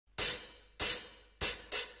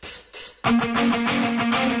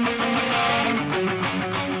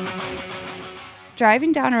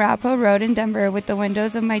Driving down Arapahoe Road in Denver with the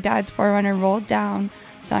windows of my dad's 4Runner rolled down,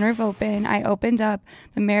 sunroof open, I opened up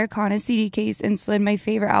the Americana CD case and slid my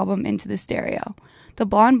favorite album into the stereo. The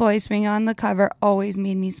blonde boy swinging on the cover always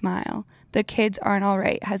made me smile. The Kids Aren't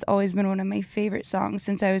Alright has always been one of my favorite songs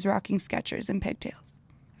since I was rocking Skechers and pigtails.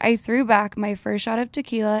 I threw back my first shot of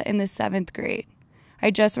tequila in the 7th grade. I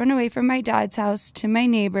just ran away from my dad's house to my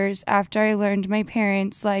neighbor's after I learned my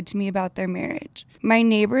parents lied to me about their marriage. My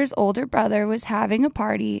neighbor's older brother was having a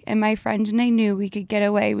party, and my friend and I knew we could get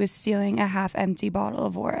away with stealing a half-empty bottle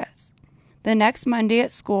of Juarez. The next Monday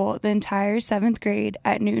at school, the entire 7th grade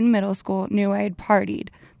at Newton Middle School knew I had partied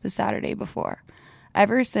the Saturday before.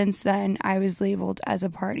 Ever since then, I was labeled as a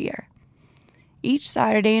partier. Each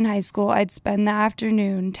Saturday in high school, I'd spend the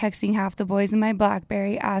afternoon texting half the boys in my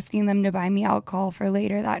BlackBerry asking them to buy me alcohol for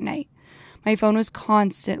later that night. My phone was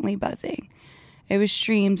constantly buzzing. It was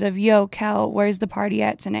streams of, "Yo, Kel, where's the party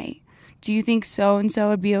at tonight? Do you think so-and-so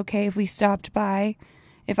would be okay if we stopped by?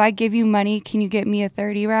 If I give you money, can you get me a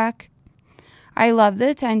 30 rack? I loved the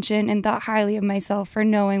attention and thought highly of myself for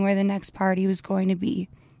knowing where the next party was going to be.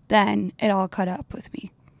 Then it all caught up with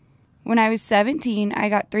me. When I was 17, I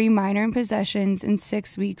got 3 minor in possessions in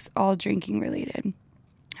 6 weeks, all drinking related.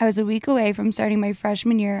 I was a week away from starting my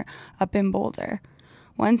freshman year up in Boulder.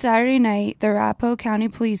 One Saturday night, the Arapahoe County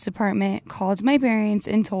Police Department called my parents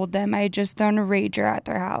and told them I had just thrown a rager at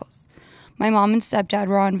their house. My mom and stepdad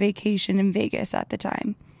were on vacation in Vegas at the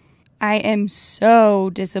time. I am so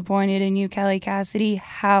disappointed in you, Kelly Cassidy.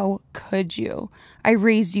 How could you? I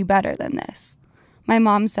raised you better than this, my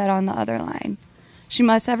mom said on the other line. She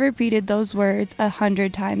must have repeated those words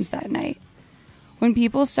 100 times that night. When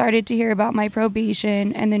people started to hear about my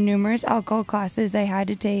probation and the numerous alcohol classes I had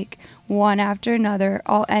to take, one after another,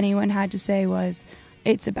 all anyone had to say was,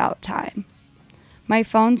 "It's about time." My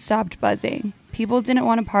phone stopped buzzing. People didn't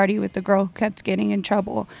want to party with the girl who kept getting in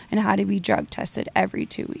trouble and had to be drug tested every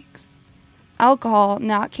 2 weeks. Alcohol,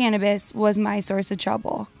 not cannabis, was my source of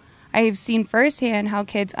trouble. I have seen firsthand how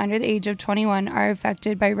kids under the age of 21 are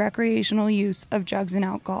affected by recreational use of drugs and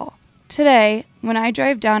alcohol. Today, when I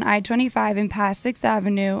drive down I-25 and past 6th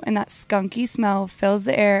Avenue and that skunky smell fills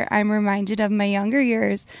the air, I'm reminded of my younger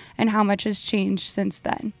years and how much has changed since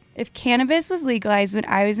then. If cannabis was legalized when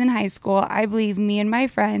I was in high school, I believe me and my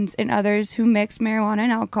friends and others who mix marijuana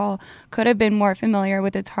and alcohol could have been more familiar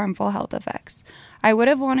with its harmful health effects. I would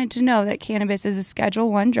have wanted to know that cannabis is a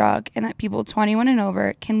Schedule I drug and that people 21 and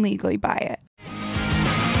over can legally buy it.